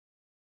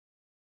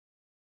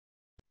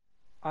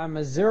I'm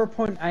a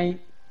 0.8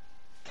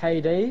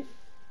 KD.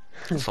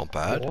 That's not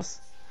bad.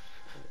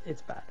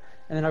 It's bad.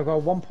 And then I've got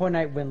a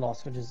 1.8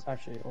 win-loss, which is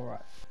actually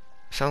alright.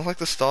 Sounds like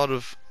the start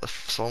of a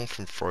song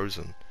from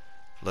Frozen.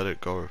 Let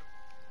it go.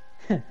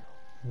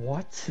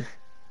 What?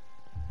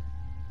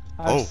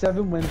 I have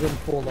 7 wins and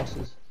 4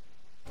 losses.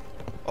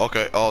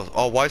 Okay.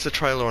 Oh. Why is the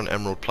trailer on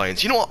Emerald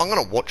Plains? You know what? I'm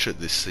gonna watch it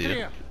this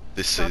season.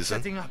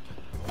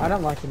 I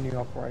don't like the new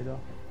operator.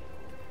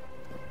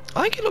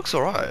 I think it looks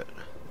alright.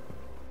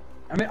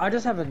 I mean, I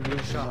just haven't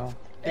used it now.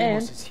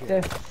 And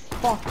they're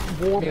fucked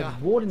Warden.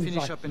 Warden's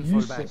like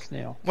useless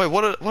now. Wait,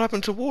 what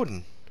happened to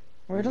Warden?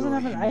 Well, he doesn't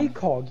have an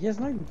ACOG. He has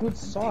no good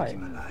sight.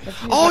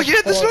 Oh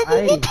yeah, there's no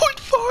more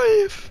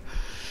 1.5!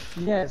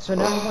 Yeah, so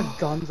now all my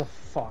guns are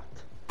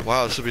fucked.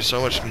 Wow, this would be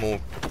so much more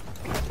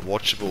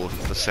watchable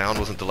if the sound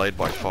wasn't delayed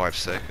by 5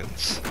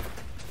 seconds.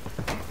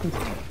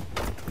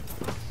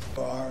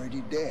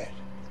 Already dead.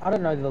 I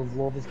don't know the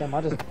lore of this game,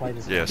 I just play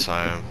this game. Yes,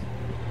 I am.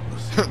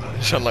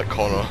 You sound like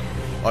Conor.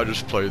 I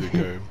just play the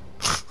game.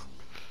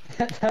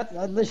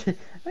 I literally,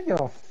 I don't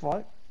give a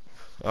fuck.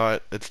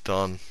 Alright, it's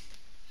done.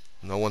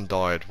 No one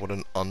died. What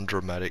an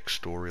undramatic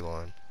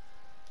storyline.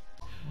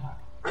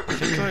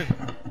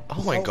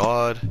 Oh my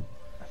god.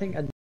 I think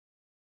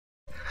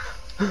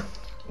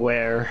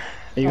Where?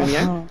 Are you in the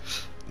game?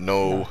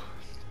 No.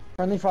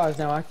 Friendly fire is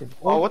now active.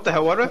 Oh, what the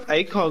hell? Why do I have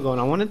ACOG on?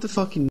 I wanted to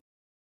fucking...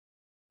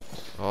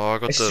 Oh, I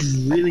got It's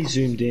really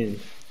zoomed in.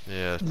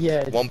 Yeah,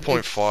 yeah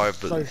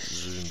 1.5 but so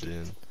zoomed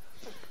in.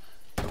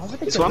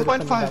 Is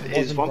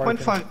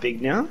 1.5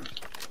 big now?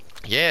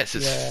 Yes,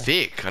 it's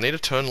thick. I need to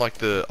turn like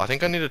the... I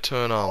think I need to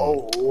turn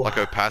like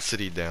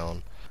opacity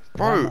down.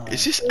 Bro,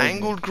 is this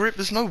angled grip?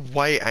 There's no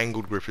way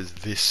angled grip is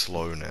this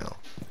slow now.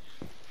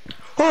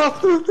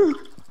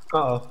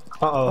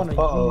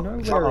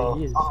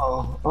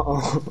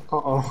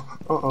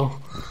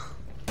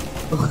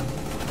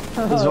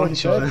 There's one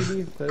shot.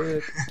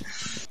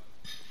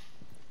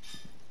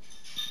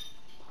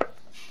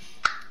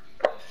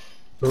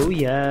 Oh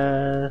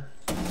yeah.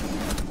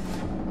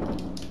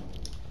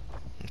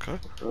 Okay.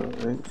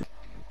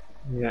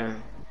 Yeah.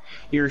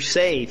 You're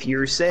safe.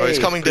 You're safe. Oh, he's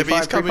coming, Debbie.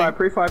 He's coming.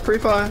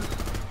 Pre-fire.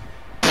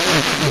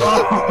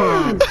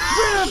 Yeah,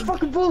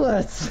 fucking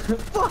bullets!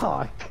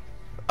 Fuck!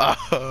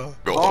 Oh,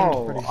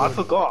 I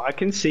forgot. I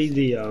can see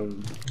the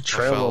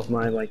trail of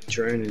my like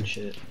drone and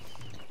shit.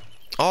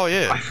 Oh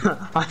yeah.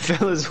 I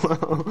fell as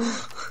well.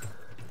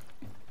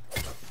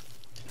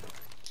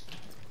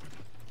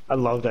 I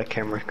love that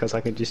camera because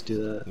I can just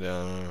do that. Yeah,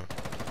 I know.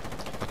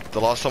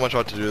 The last time I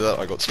tried to do that,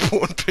 I got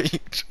spawn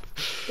peaked.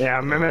 Yeah, I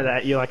remember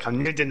that. You're like, I'm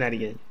never doing that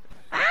again.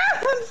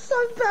 I'm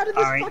so bad at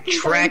this fucking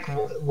track game.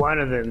 one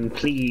of them,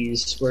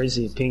 please. Where is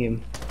he? Ping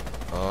him.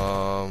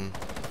 Oh,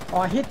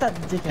 I hit that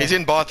dickhead. He's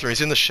in bathroom.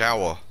 He's in the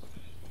shower.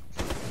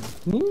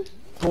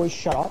 Boys,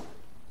 shut up.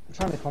 I'm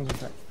trying to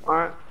concentrate.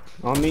 Alright,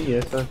 I'll meet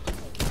you then.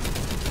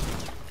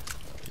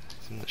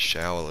 He's in the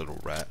shower,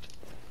 little rat.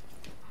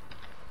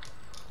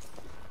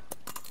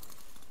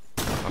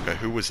 Okay,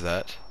 who was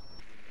that?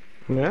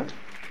 Yeah?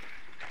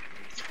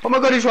 Oh my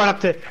god, he's right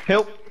up there.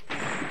 Help!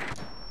 I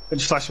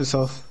just flashed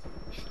myself.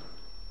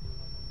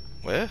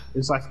 Where?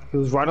 It's like, he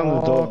was right on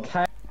the door.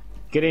 Okay.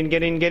 Get in.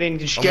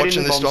 Just I'm get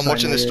watching in this door. I'm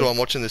watching this door. I'm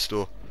watching this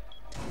door.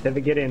 Never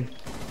get in.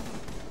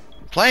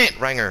 Plant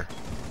Ranger.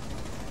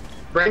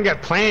 Bring a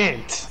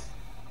plant!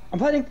 I'm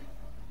planting.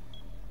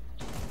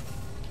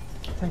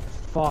 Thank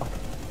fuck.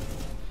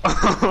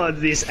 Oh,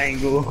 this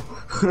angle.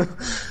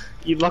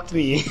 You locked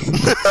me in.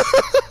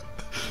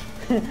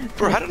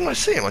 Bro, how didn't I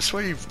see him? I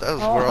swear that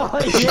was where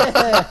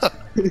yeah!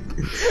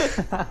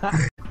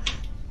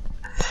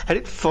 How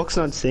did Fox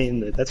not see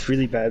him though? That's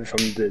really bad from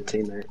the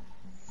teammate.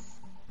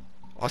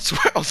 I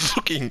swear I was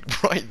looking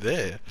right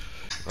there.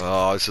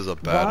 Oh, this is a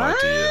bad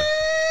idea.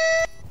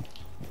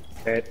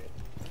 Okay.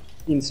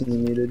 Instantly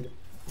muted.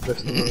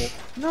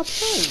 Not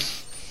true.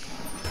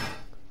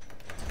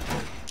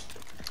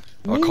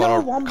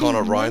 Oh,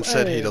 Conor Ryan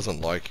said he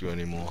doesn't like you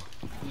anymore.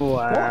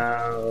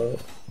 Wow.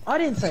 I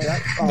didn't say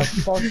that. Oh,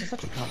 Fox is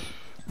such a cunt.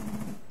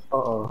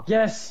 Uh-oh.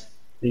 Yes!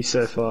 He's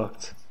so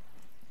fucked.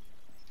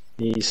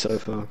 He's so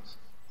fucked.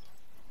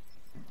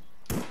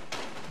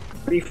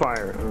 Free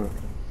fire.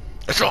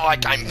 It's not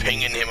like I'm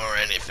pinging him or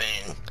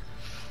anything.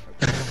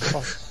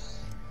 He's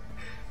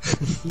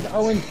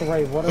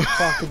 0-3, what a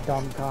fucking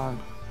dumb cunt.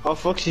 Oh,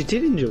 Fox, you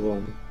did injure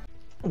one.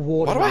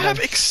 Why do I have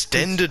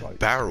extended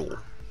barrel?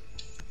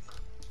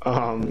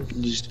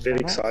 Just a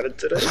bit excited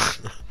today.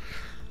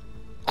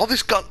 Oh,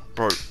 this gun,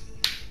 bro.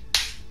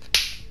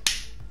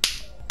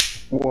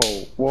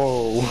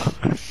 Whoa.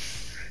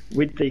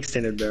 With the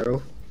extended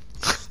barrel.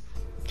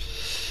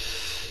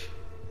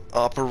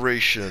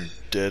 Operation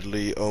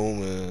Deadly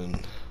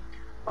Omen.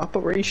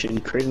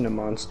 Operation Creating a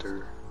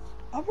Monster.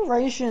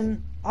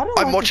 Operation...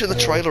 I'm watching the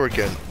trailer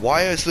again.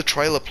 Why is the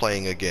trailer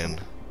playing again?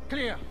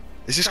 Clear.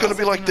 Is this gonna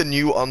be like the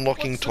new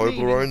unlocking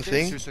Toblerone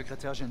thing?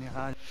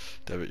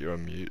 David, you're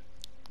on mute.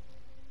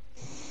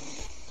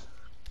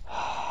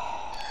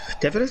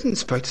 David hasn't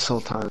spoke this whole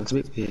time, it's a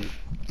bit weird.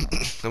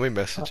 Let me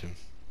message him.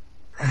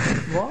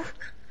 What?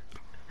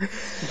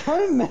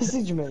 Don't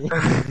message me.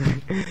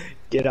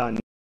 Get on.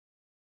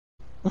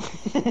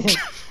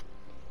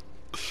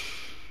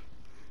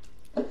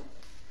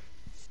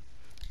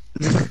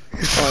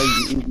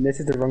 Oh, you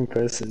messaged the wrong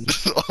person.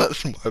 Oh,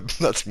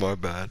 that's my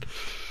bad.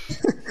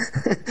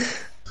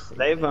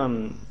 They've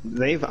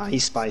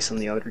Ice Spice on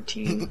the other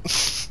team.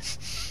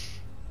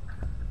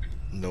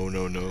 No.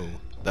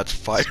 That's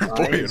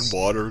Fireboy and Spice.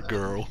 Water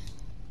Girl.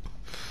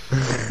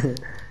 I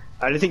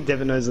don't think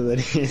Devin knows what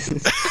that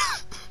is.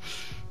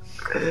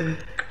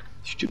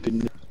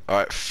 Stupid.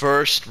 Alright,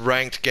 first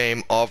ranked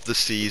game of the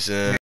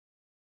season.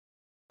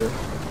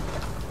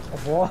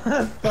 What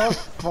the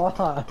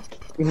fuck?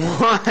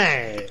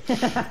 Why?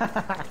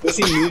 Was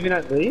he moving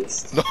at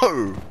least?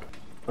 No!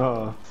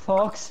 Oh.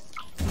 Fox.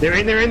 They're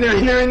in. No,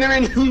 they're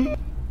not.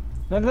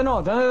 No, they're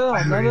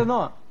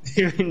not.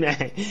 They're in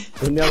there.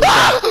 In the other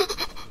side.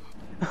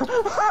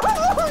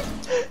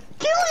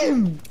 Kill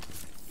him!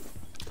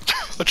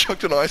 I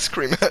chucked an ice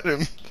cream at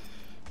him.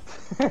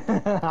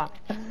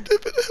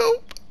 David,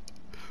 help!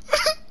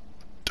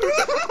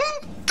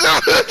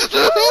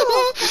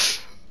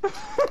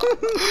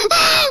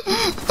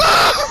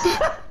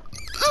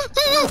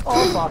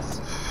 Oh, boss.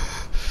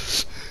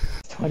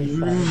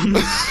 25.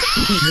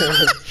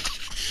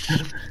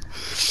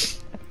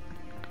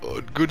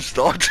 God, good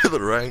start to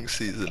the rank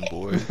season,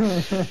 boy.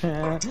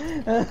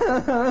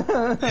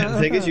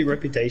 There goes your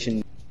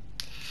reputation.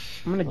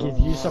 I'm gonna give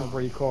you some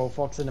recoil,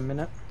 Fox, in a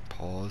minute.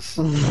 Pause.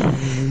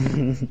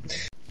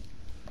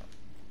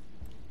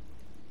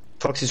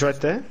 Fox is right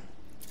there.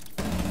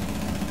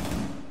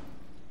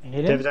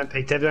 Hit Dev, him. don't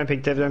peek. Dev, don't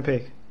peek. Dev, don't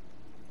peek.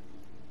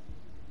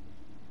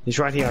 He's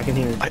right here. I can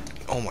hear him.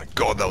 Oh my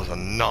god, that was a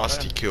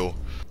nasty kill.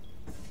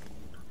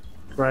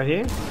 Right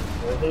here.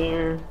 Right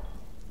here.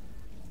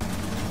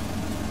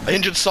 I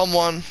injured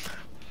someone.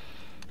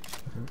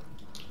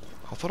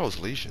 I thought I was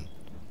Legion.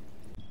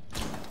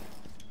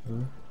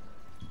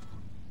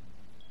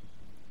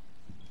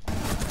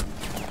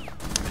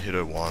 I hit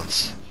her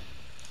once.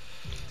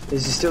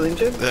 Is he still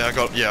injured? Yeah, I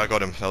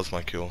got him. That was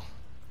my kill.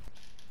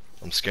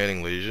 I'm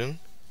scanning Legion.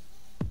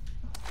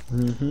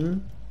 Mm-hmm.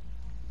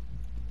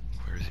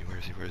 Where is he?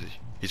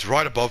 He's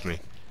right above me.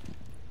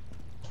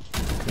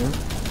 Okay.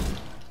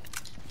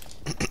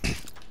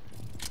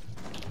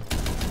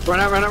 Run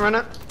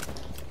out.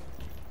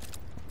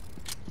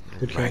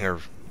 Good Banger.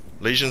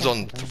 Legion's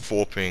on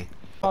 4 ping.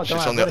 Oh,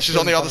 She's on the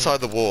other side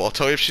of the wall. I'll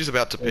tell you if she's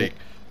about to peek.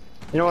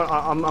 You know what?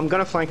 I'm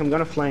gonna flank.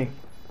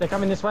 They're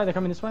coming this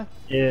way.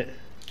 Yeah.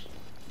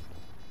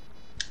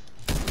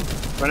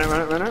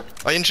 Run out.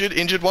 I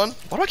injured one.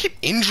 Why do I keep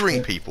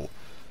injuring people?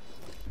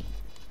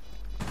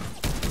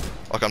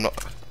 Like I'm not.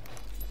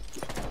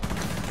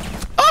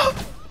 Ah!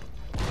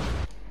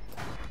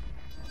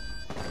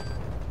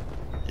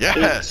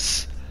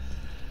 Yes!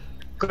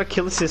 Got a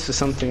kill assist for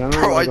something. I don't know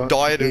Bro, what I got.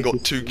 died and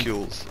got 2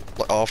 kills.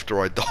 Like after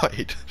I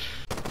died.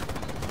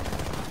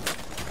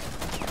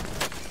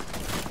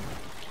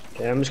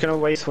 Okay, I'm just gonna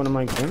waste one of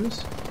my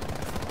gems.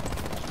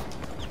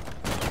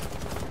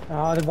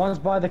 The one's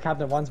by the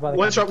cabinet, One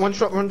shot.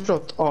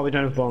 Oh, we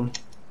don't have bomb.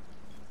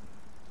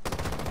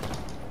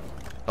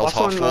 I was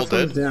half wall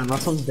dead.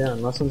 Last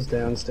one's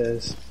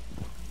downstairs.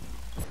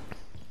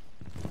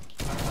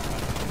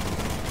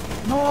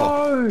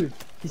 No!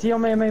 Is he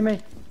on me?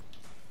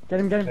 Get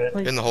him,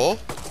 please. In the hall?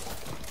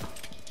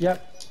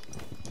 Yep.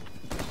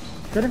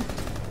 Get him.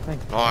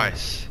 Thank you.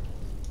 Nice.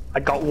 I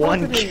got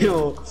one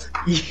kill.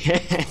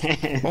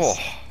 Yes. Oh,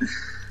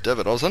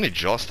 David, I was only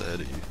just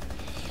ahead of you.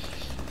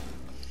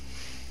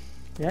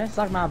 Yeah,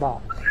 suck my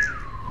ball.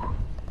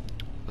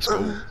 Let's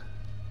go.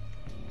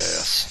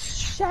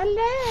 Yes.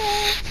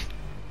 Chalet!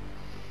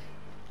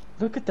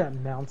 Look at that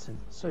mountain.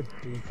 So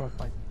big, fuck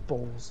my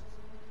balls.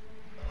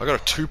 I got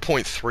a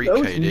 2.3 That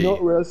was KD.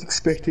 not where I was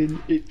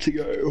expecting it to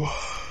go.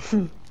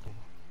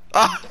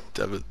 Ah!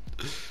 David.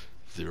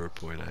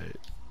 0.8.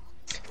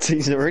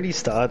 He's already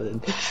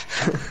started.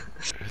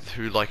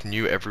 Who like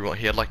knew everyone.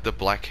 He had like the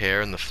black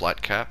hair and the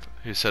flat cap.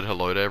 Who said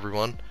hello to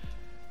everyone.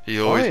 He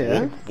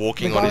always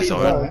walking on his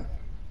own.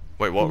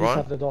 Wait, what, He used to Ryan?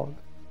 have the dog.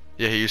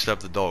 Yeah, he used to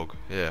have the dog.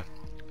 Yeah.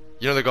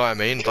 You know the guy I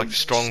mean? Like the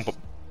strong,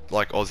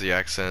 like Aussie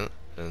accent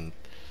and.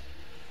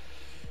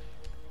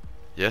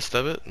 Yes,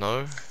 David?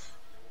 No.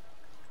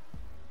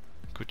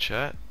 Good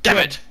chat. Damn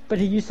it! But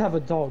he used to have a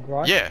dog,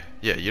 right? Yeah.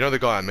 You know the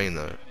guy I mean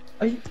though.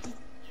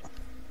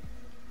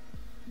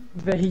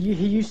 But he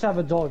used to have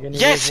a dog and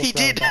Yes, always he walked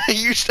around did. with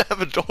He used to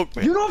have a dog,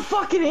 man. You're not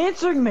fucking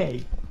answering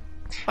me!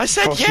 I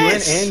said Oh, yes. you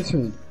weren't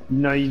answering.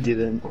 No, you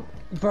didn't.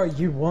 Bro,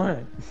 you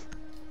weren't.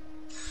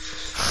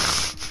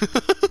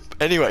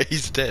 Anyway,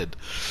 he's dead.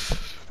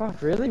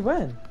 Fuck, really?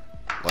 When?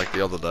 Like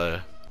the other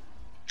day.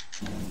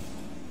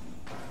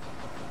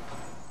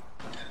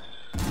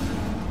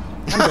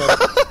 I'm dead.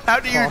 How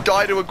do you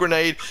die to a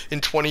grenade in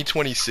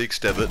 2026,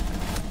 Devitt?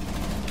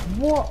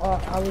 What?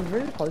 I was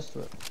really close to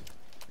it.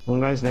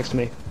 One guy's next to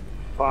me.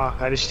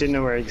 Fuck, I just didn't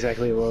know where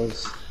exactly it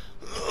was.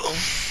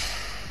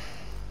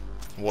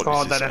 What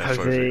Oh, is this that FOV?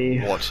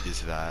 FOV. What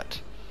is that?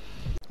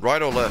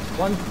 Right or left?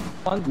 One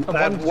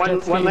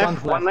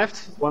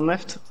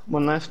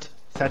left.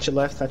 Thatcher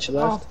left, Thatcher Oh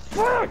left.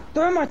 fuck!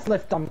 Thermite's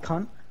left, dumb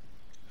cunt.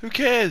 Who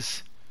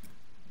cares?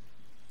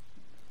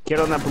 Get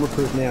on that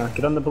bulletproof now.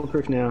 Get on the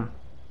bulletproof now.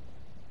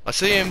 I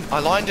see him. I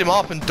lined him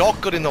up and Doc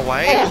got in the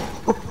way.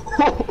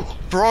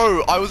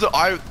 Bro,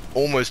 I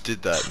almost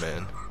did that,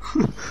 man.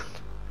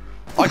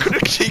 I could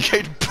have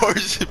TK'd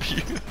both of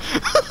you.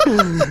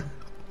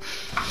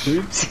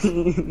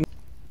 Oopsie.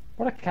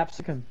 What a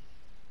capsicum.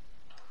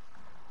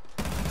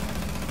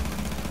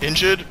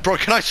 Injured? Bro,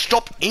 can I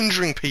stop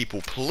injuring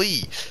people,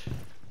 please?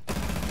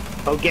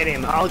 I'll get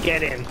him. I'll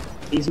get him.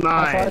 He's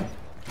mine. Outside.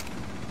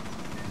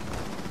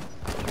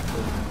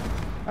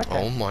 Okay.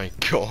 Oh my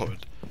god.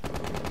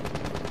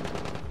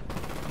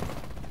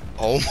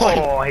 Oh my.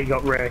 Oh, he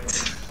got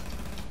wrecked.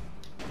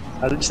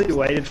 I literally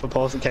waited for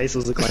Pulse in case it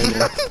was a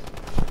claymore.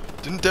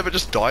 Didn't Deborah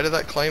just die to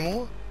that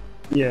claymore?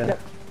 Yeah. Yep.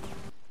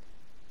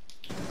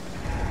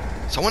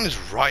 Someone is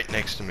right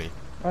next to me.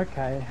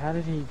 Okay, how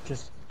did he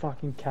just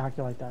fucking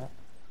calculate that?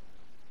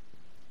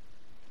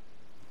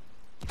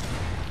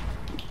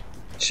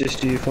 It's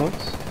just you, Fox.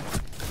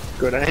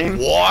 Good aim.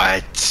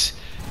 What?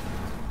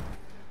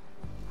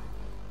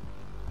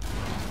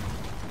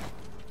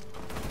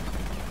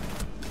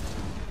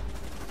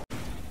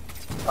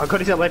 I got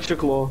his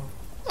electric law.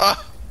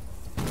 Ah.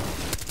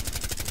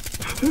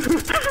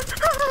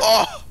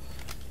 Oh!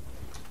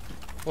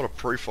 What a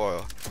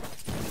pre-fire.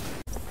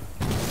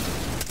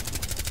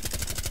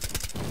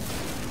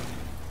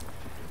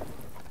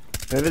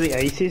 Whoever the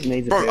ace is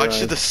needs a Bro, I pair just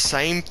did the of-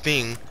 same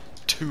thing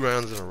 2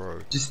 rounds in a row.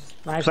 Just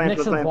Nice, plant,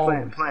 next to the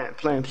plant,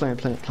 bomb.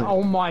 plant.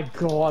 Oh my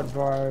god,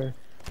 bro.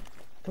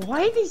 The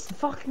way these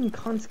fucking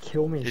cunts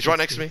kill me. is He's right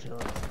next to me.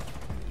 ridiculous.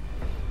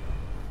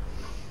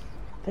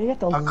 They get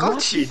the I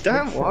got you, luckiest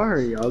don't headshots.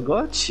 worry, I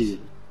got you.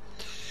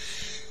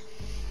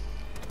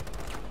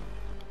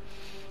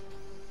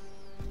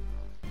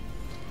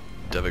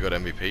 Deborah got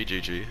MVP,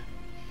 GG.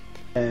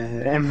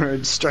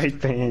 Emerald, straight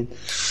ban.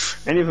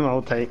 Any of them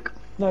I'll take.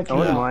 No, I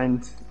wouldn't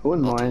mind. I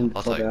wouldn't mind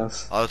I'll take.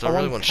 Clubhouse. I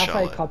really want Cafe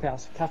Charlotte.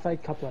 Clubhouse. Cafe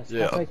Clubhouse.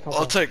 Yeah, Cafe I'll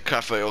Clubhouse. take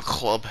cafe or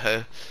club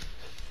here.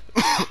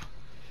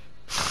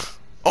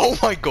 Oh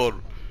my god.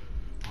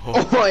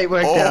 Oh, it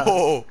worked out.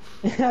 Oh,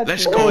 Yeah,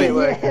 let's cool.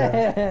 go.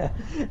 Yeah.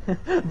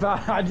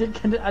 But I did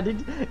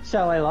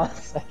chalet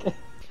last second.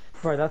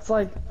 Bro, that's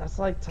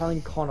like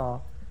telling Connor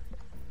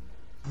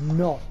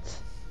not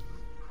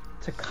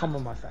to come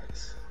on my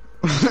face.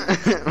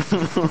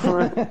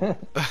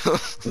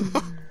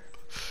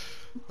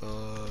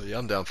 Yeah,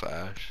 I'm down for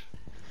Ash.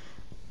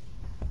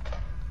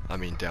 I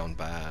mean, down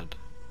bad.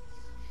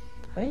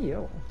 Hey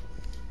yo.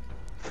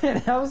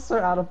 Man, that was so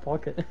out of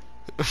pocket.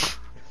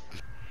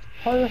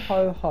 Ho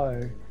ho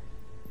ho.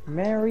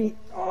 Mary.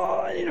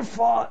 Oh, I need a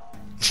fart.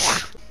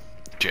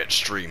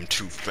 Jetstream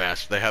too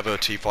fast. They have a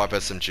T5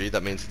 SMG,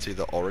 that means it's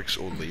either Oryx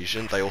or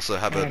Legion. They also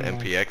have an Oh my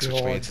MPX, which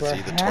God, means bro, it's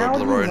either how do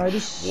you know Toblerone,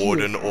 this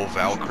Warden, shit? or Play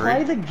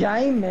Valkyrie. the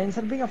game, man,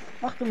 instead of being a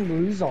fucking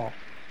loser.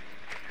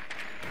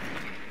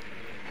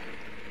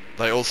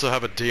 They also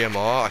have a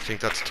DMR, I think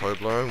that's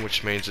Toblerone,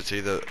 which means it's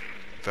either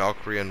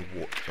Valkyrie and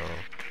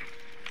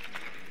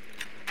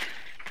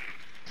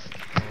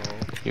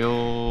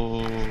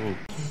Yo.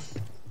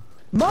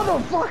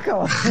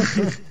 Motherfucker!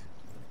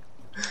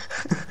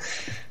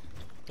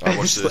 Alright,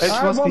 watch It this.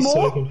 Alright, must one be so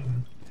more?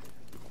 confusing.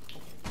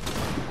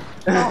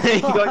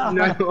 He got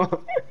no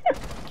more.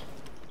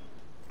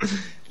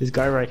 This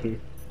guy right here.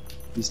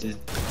 He's dead.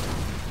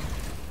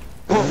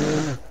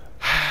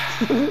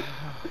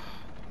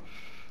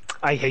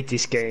 I hate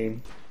this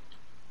game.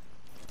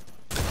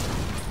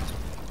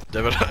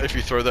 Devon, if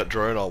you throw that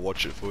drone, I'll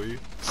watch it for you.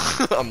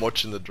 I'm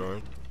watching the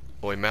drone.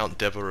 Boy, Mount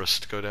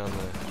Deverest, go down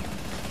there.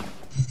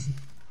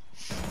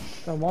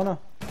 Don't wanna.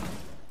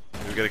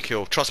 You'll get a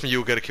kill. Trust me,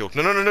 you'll get a kill.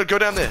 No, go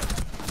down there.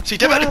 See,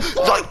 Devon,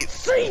 like,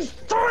 Cease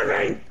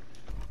timing!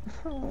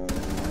 Oh,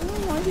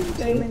 I didn't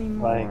game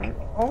anymore. Like,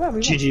 Oh, wow, we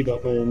won. GG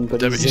Bobbin, but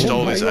David, he's you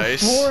stole dead. his You're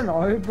ace.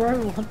 4-0, bro.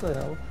 What the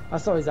hell? I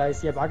saw his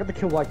ace, yeah, but I got the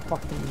kill like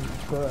fucking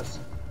first.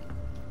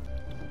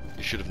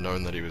 You should have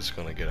known that he was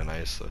gonna get an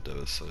ace though,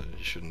 Devon, so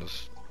you shouldn't have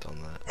done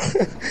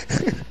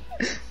that.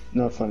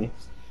 Not funny.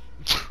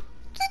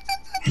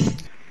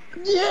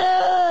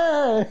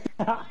 Yeah!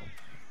 I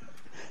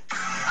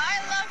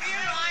love you,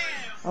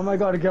 Ryan. Oh my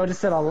god, a girl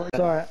just said I love.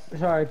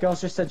 Sorry, a girl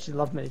just said she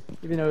loved me.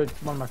 Even though it's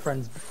one of my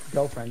friend's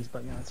girlfriends,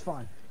 but you know, it's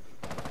fine.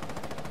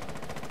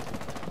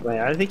 Wait,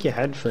 I don't think you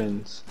had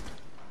friends.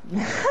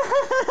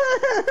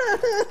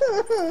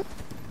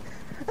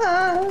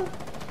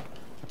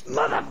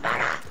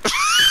 Motherfucker!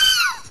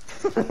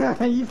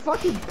 You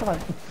fucking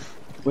cunt.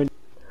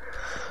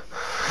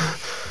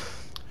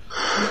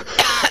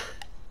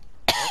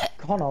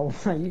 Connor,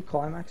 are you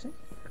climaxing?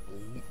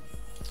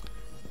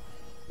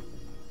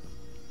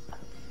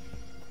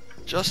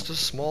 Just a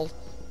small.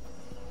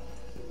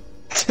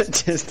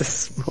 Just a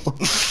small.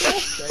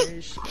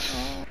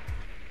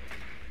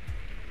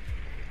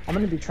 I'm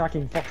gonna be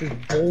tracking Fox's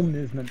ball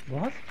movement.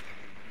 What?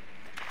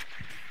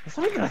 That's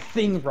not even a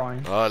thing,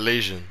 Ryan.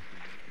 Legion.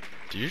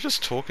 Do you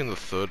just talk in the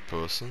third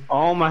person?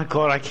 Oh my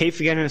god, I keep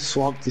forgetting to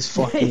swap this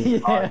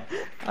fucking. Yeah,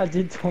 I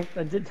did talk.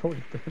 That's a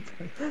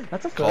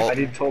Call- first. I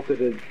did talk to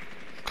the.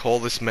 Call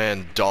this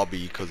man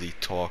Dobby because he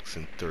talks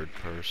in third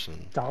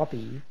person.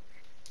 Dobby.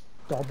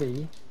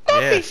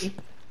 Yes.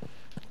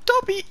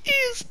 Dobby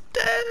is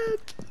dead.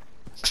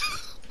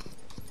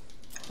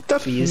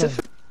 Duffy is No. a.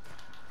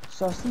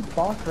 Saucy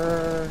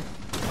Barker.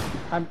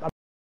 I'm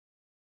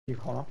you,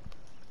 Connor.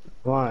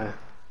 Why?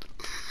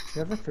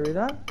 You ever threw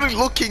that? You're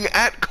looking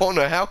at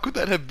Connor. How could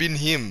that have been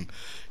him?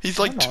 He's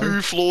like I don't know.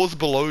 2 floors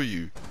below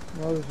you.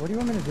 Well, what do you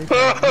want me to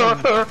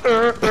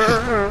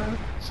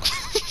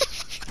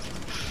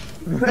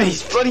do?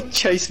 He's bloody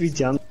chased me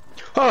down.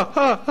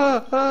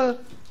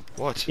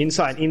 What?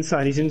 Inside,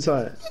 he's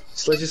inside.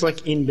 So just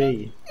like in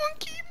B.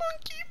 Monkey.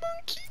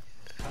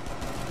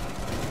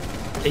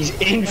 He's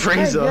in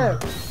freezer. Yeah.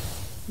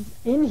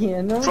 In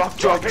here, no. Drop.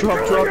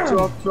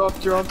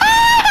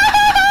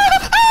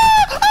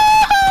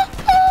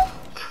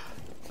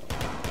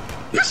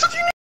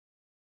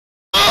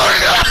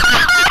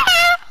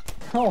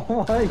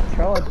 Oh my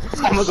god.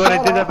 Oh my god,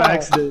 I did that by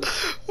accident.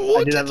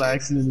 What I did that by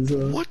accident as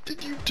well. What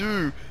did you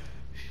do?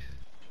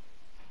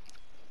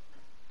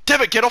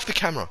 Damn it, get off the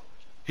camera.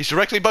 He's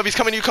directly above. He's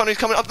coming to you, Connor. He's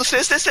coming up the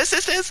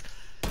stairs.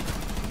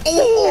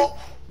 Oh!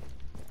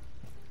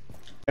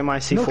 Where my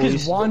Look, C4 is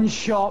used to one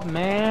shot,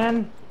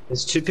 man.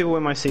 There's 2 people where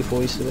my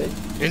C4 used to be.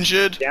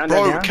 Injured? Down,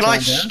 Bro, down, can I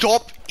down.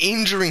 stop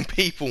injuring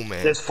people,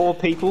 man? There's 4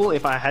 people.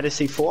 If I had a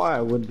C4,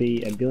 I would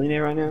be a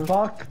billionaire right now.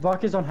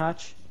 Buck is on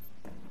hatch.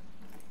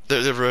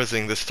 They're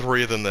reversing. There's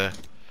 3 of them there.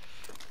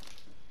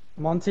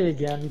 Monty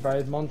again,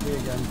 bro. Monty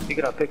again. Pick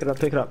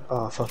it up.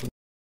 Oh, fucking.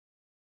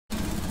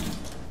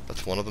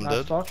 That's one of them Nice,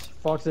 dead. Fox.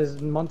 Fox,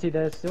 is Monty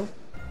there still?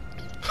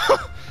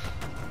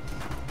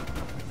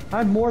 I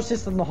have more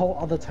assists than the whole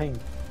other team.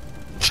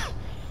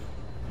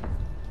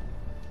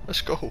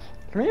 Let's go.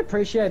 Can we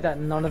appreciate that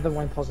none of them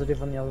went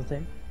positive on the other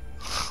team?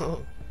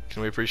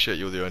 Can we appreciate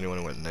you're the only one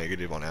who went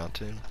negative on our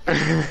team?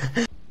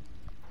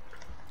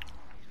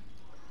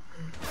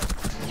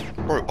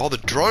 Bro, oh, the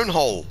drone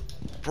hole!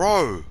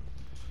 Bro!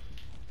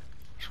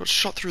 She got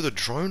shot through the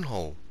drone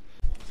hole.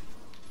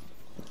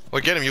 Oh,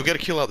 get him, you'll get a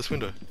kill out this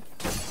window.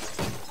 I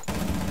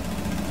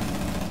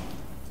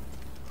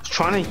was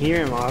trying to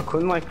hear him, I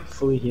couldn't like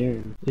fully hear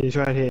him. He's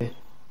right here.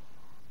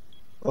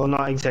 Well,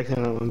 not exactly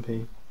on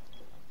 1P.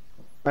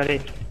 Right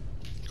here.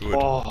 Good.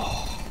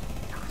 Oh.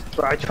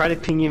 Bro, I tried to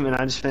ping him and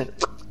I just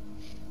went.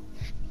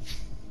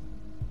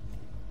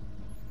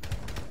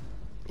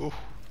 Ooh,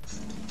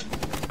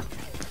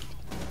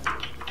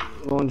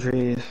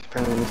 Laundry is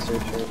apparently mystery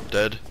shit.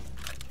 dead.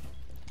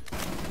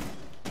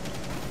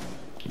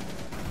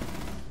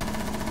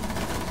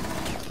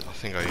 I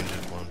think I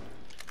injured one.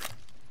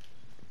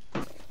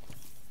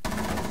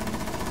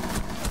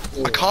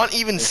 I can't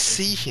even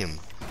see him.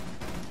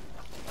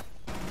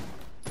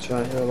 That's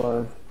right, you're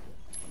alive.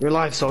 You're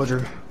alive,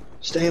 soldier.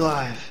 Stay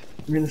alive.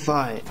 You're in the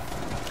fight.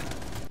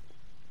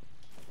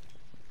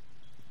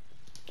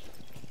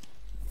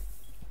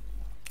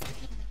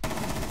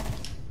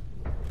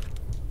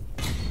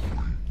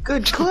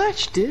 Good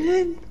clutch,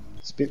 dude.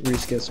 It's a bit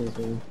risky sort of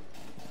thing.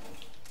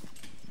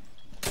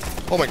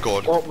 Oh my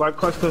god. Oh, right,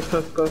 close.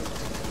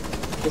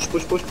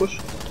 Push.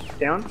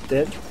 Down,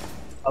 dead.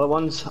 Other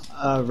ones,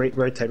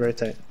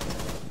 rotate.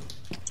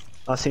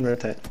 Last thing,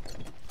 rotate.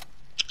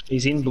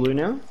 He's in blue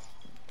now.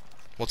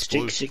 What's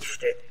blue? Stick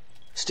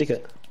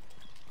it.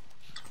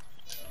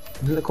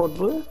 Isn't it called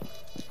blue?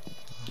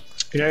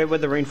 You know where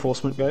the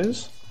reinforcement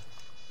goes?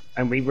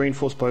 And we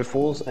reinforce both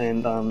walls,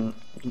 and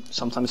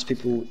sometimes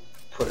people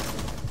put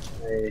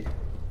a...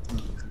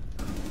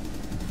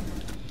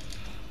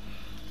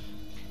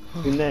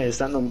 In there, is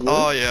that not blue?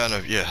 Oh yeah, I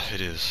know. Yeah, it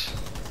is.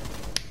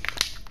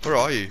 Where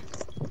are you?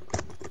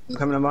 I'm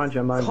coming behind you,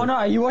 I'm behind you. Connor,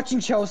 are you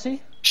watching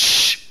Chelsea?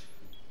 Shh!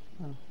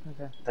 Oh,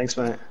 okay. Thanks,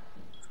 mate.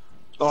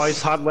 Oh,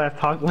 he's hard left.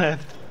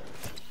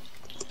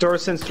 Throw a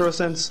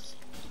sense.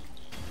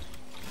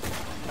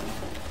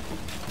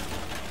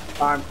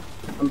 I'm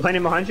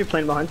playing behind you,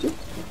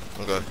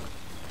 Okay.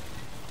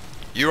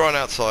 You run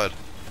outside.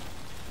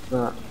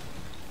 Right.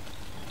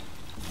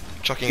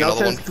 Chucking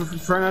another one.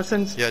 Throw no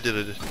sense. Yeah, I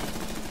did.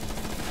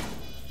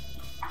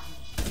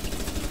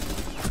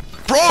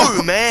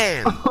 Bro,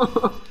 man!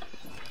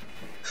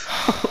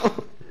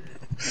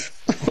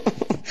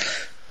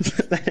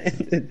 That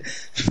ended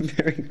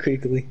very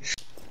quickly.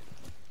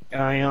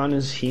 Ion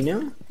is he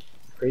now?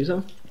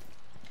 Freezer?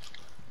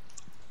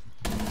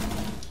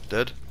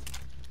 Dead.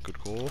 Good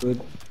call.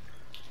 Good.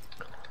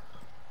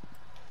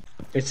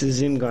 It's a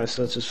Zim guy,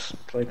 so let's just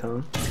play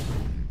calm.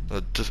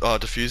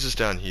 Diffuser's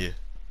down here.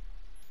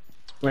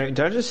 Wait,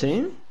 did I just see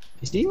him?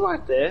 Is he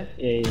right there?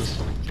 Yeah, he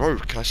is. Bro,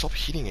 can I stop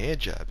hitting air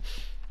jab?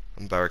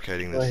 I'm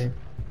barricading this. Wait.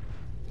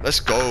 Let's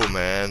go,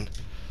 man.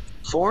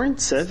 4 and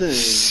 7.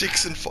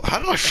 6 and 4. How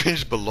did I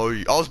finish below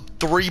you? I was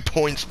 3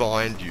 points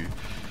behind you.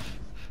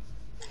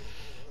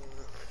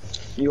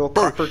 You're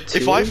Bro, copper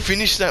if 2? I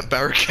finished that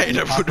barricade,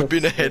 I would have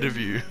been ahead of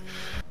you.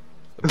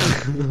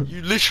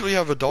 You literally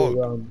have a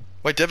dog.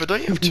 Wait, Dever,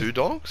 don't you have 2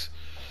 dogs?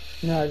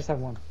 No, I just have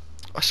one.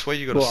 I swear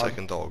you got a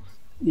second dog.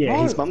 Yeah,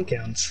 No. his mum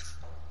counts.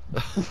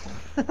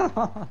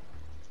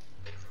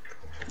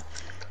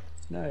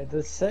 No,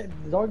 the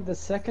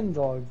second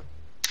dog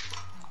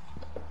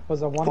was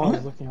the one I What?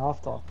 was looking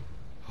after. Oh,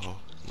 no,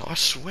 I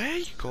swear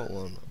you got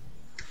one.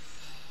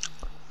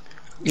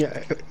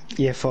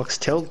 Yeah, Fox,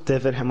 tell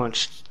David how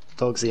much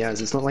dogs he has.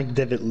 It's not like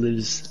David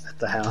lives at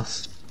the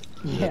house.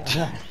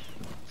 Yeah,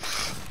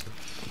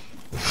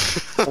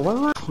 I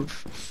know.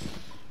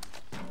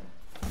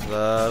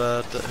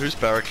 Who's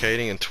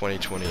barricading in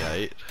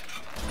 2028?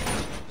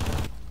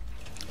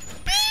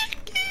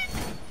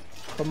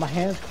 But my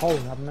hand's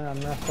cold. I'm not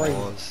afraid.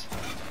 Pause.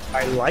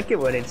 I like it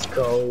when it's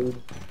cold.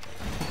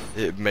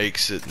 It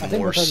makes it I think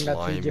more we're talking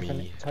about two slimy.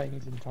 different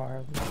things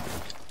entirely.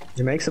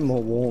 It makes it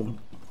more warm.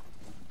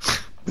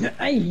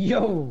 Hey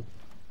yo!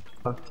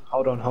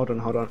 Hold on.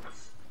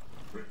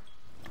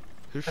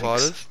 Who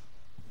fired?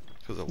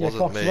 Because it Yeah, wasn't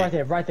Fox, me.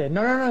 right there.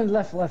 No,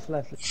 left.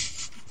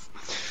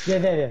 Yeah,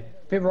 there.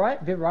 Bit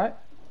right. No, right.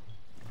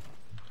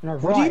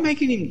 What are you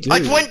making him do?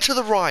 I went to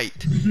the right!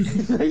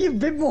 You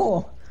bit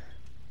more.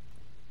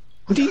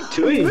 What are you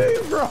doing?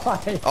 Move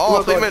right. Oh,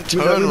 I think I meant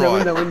turn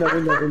right.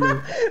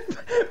 Window.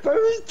 Bro,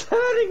 he's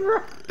turning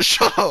right.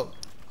 Shut up!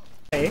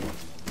 Hey.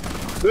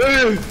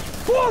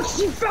 Fox,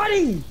 you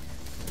fatty!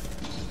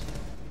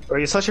 Bro,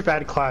 you're such a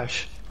bad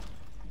clash.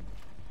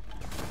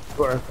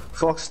 Bro,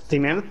 Fox, the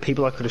amount of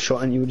people I could have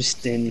shot and you would just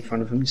stand in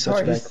front of him. You're such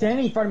Bro, a bad he's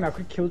standing in front of me. I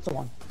could kill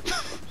someone.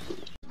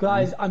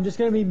 Guys, I'm just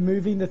gonna be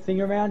moving the thing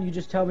around. You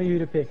just tell me who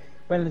to pick.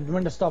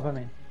 When to stop, I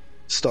mean.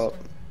 Stop.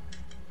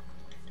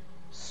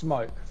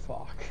 Smoke.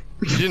 Fuck.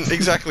 You didn't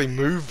exactly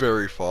move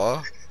very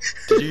far.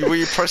 Were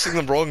you pressing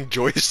the wrong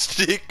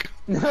joystick?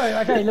 No,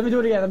 okay, let me do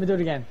it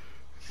again.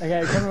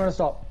 Okay, tell me when to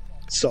stop.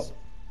 Stop.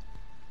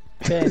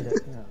 Bandit.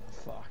 Oh,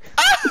 fuck.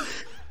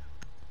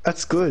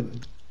 That's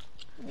good.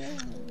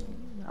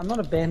 I'm not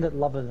a bandit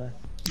lover though.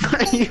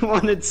 You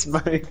wanted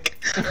smoke.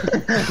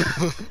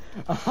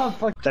 Oh,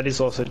 fuck. That is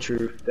also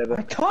true, I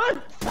David.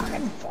 can't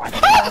fucking fight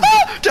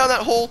it. Down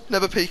that hall,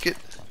 never peek it.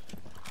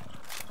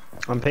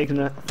 I'm peeking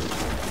it.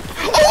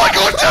 Oh my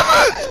god,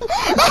 damn it!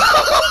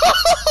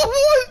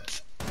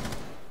 What?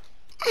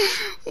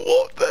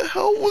 What the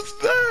hell was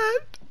that?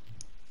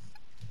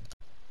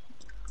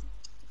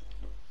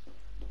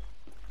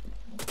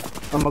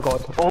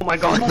 Oh my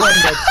god.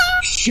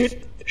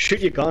 Shoot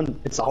your gun.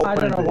 It's the whole I point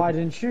don't of know the- why I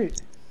didn't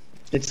shoot.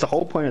 It's the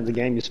whole point of the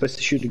game. You're supposed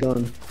to shoot a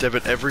gun.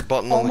 David, every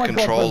button Oh on the my God,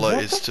 controller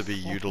what is the to be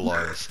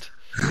utilized.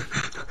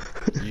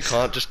 You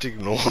can't just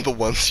ignore the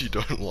ones you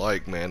don't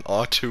like, man.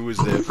 R2 is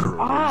there for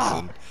a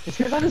reason. It's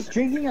because I was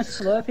drinking a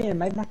Slurpee and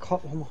made my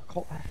cough. Oh my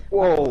god.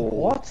 Whoa.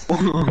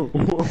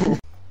 What?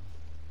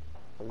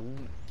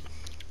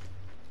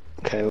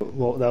 Okay,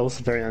 well, that was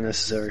very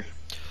unnecessary.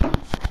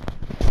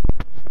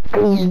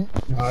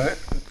 Alright,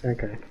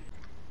 okay.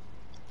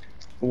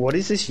 What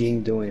is this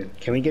Ying doing?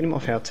 Can we get him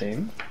off our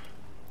team?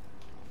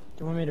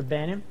 Do you want me to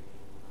ban him?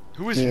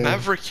 Who is Yeah.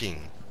 mavericking?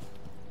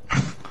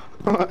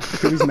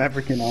 Who's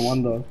Mavericking, I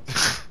wonder.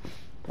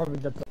 Probably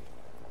the.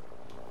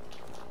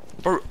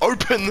 Bro,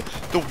 open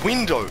the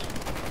window!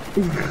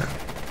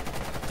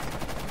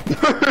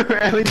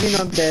 How is he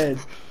not dead?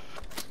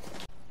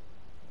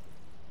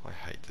 I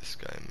hate this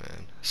game,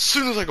 man. As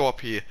soon as I go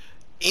up here,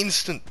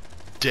 instant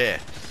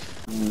death.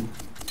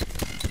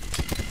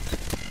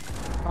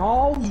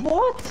 Oh,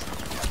 what?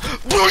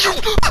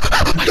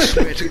 I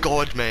swear to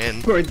God,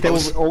 man. Bro, they I were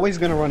was- always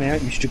gonna run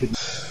out, you stupid.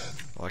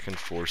 I can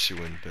force you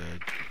in bed.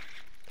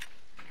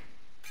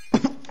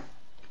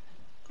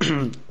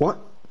 What?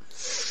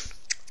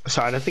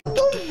 Sorry, I don't think.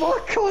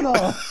 What,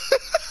 Conor?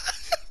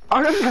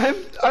 I don't have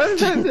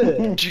it.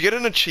 Did you get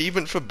an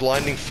achievement for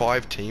blinding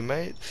 5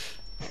 teammates?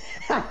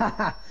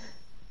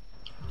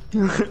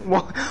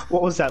 What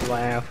was that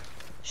laugh?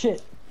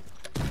 Shit.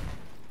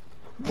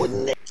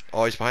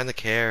 Oh, he's behind the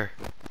care.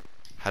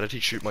 How did he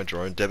shoot my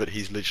drone? Debit,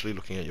 he's literally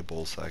looking at your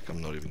ball sack.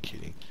 I'm not even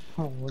kidding.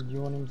 Oh, well,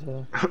 you want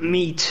him to.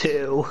 Me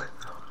too.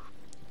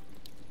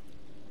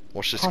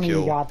 Watch this Conor, you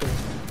kill. got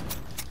this.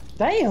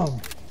 Damn!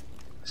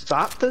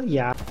 Stop the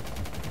yeah.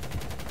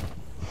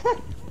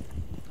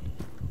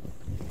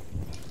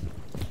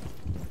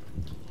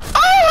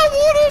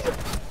 Ah, Warden!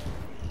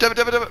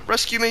 Debit,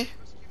 rescue me!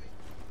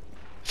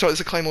 Sorry,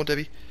 there's a claymore,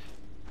 Debbie.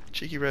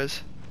 Cheeky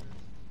res.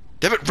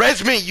 Debit,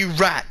 res me, you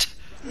rat!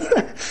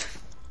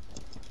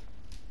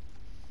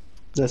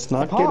 Let's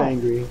not Papa. get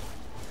angry.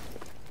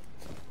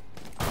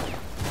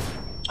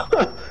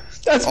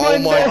 That's Oh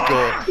my death.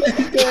 god.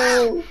 Let's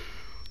go.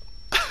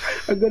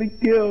 I got a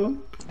kill.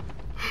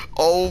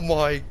 Oh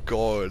my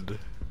god.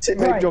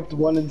 Teammate Right. dropped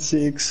 1 and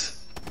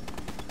 6.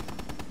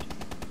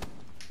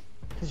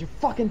 Because your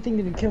fucking thing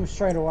didn't kill him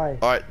straight away.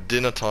 Alright,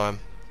 dinner time.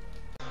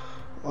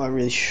 I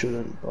really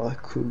shouldn't, but I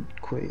could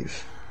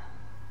queeve.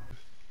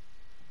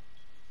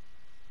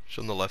 She's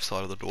on the left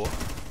side of the door.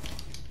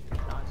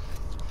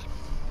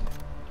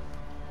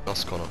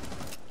 Nice, Connor.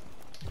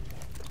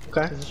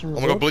 Okay. Position Oh my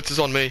god, revealed. Blitz is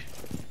on me.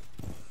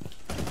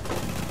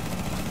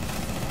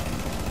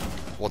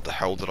 What the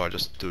hell did I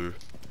just do?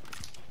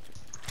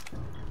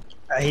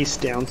 He's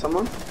down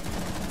someone.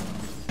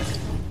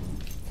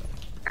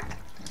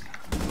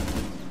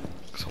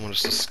 Someone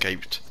just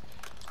escaped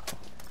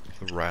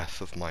the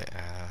wrath of my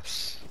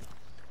ass.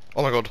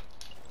 Oh my god.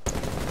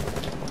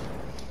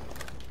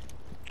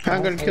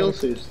 I'm gonna kill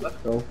Zeus. Let's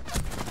go.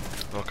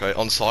 Okay,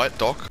 on site,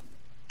 Doc.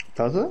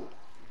 Does it?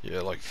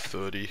 Yeah, like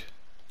 30.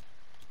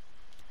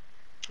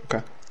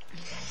 Okay.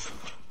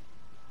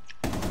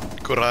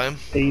 Good aim.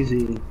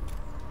 Easy.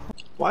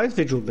 Why is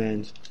Vigil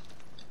banned?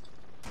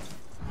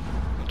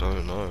 I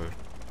don't know.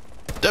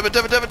 Debit,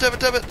 debit, debit, debit,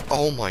 debit!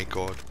 Oh my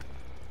god.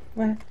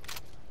 Where?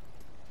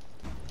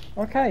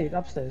 Okay,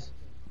 upstairs.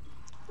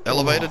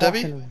 Elevator,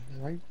 Debbie? Fucking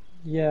right.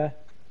 Yeah.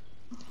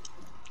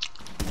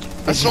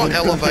 That's not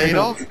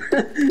elevator!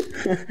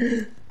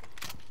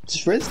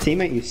 Just Red's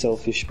teammate, you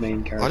selfish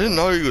main character. I didn't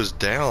know he was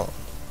down.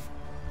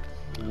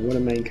 What a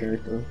main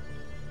character.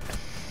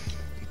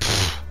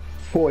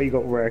 Before he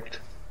got wrecked.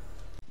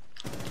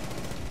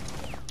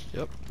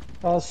 Yep.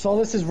 Oh,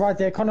 Solus is right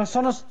there. Conor,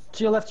 Solus,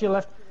 to your left, to your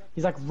left.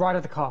 He's like right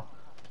at the car.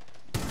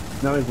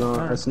 No, he's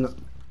not. That's not.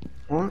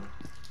 What?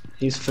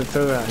 He's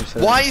further out.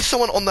 Why is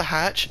someone on the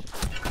hatch?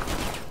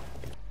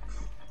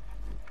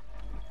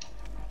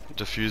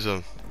 Defuse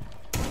him.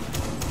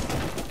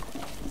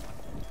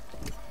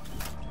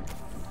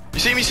 You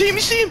see him, you see him,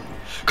 you see him!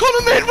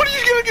 Conor, man, what are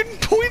you gonna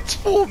get points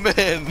for,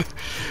 man?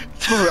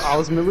 Bro, I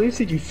was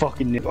released, you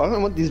fucking nip. I don't know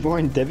what this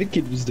Brian Devitt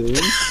kid was doing.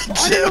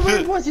 I don't know where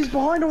it was. He's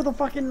behind all the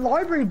fucking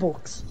library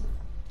books.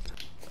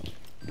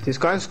 This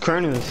guy's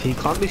Cronus. He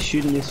can't be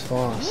shooting this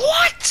fast.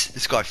 What?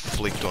 This guy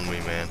flicked on me,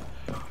 man.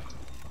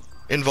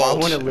 In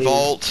vault,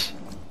 vault.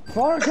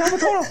 Conor, come on,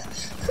 Conor!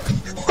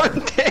 I'm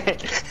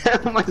dead.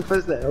 How am I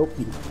supposed to help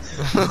you?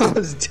 I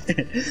was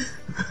dead.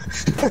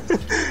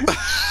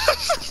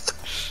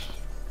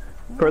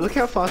 Bro, look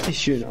how fast he's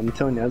shooting. I'm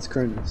telling you, that's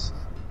Cronus.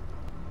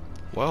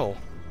 Well.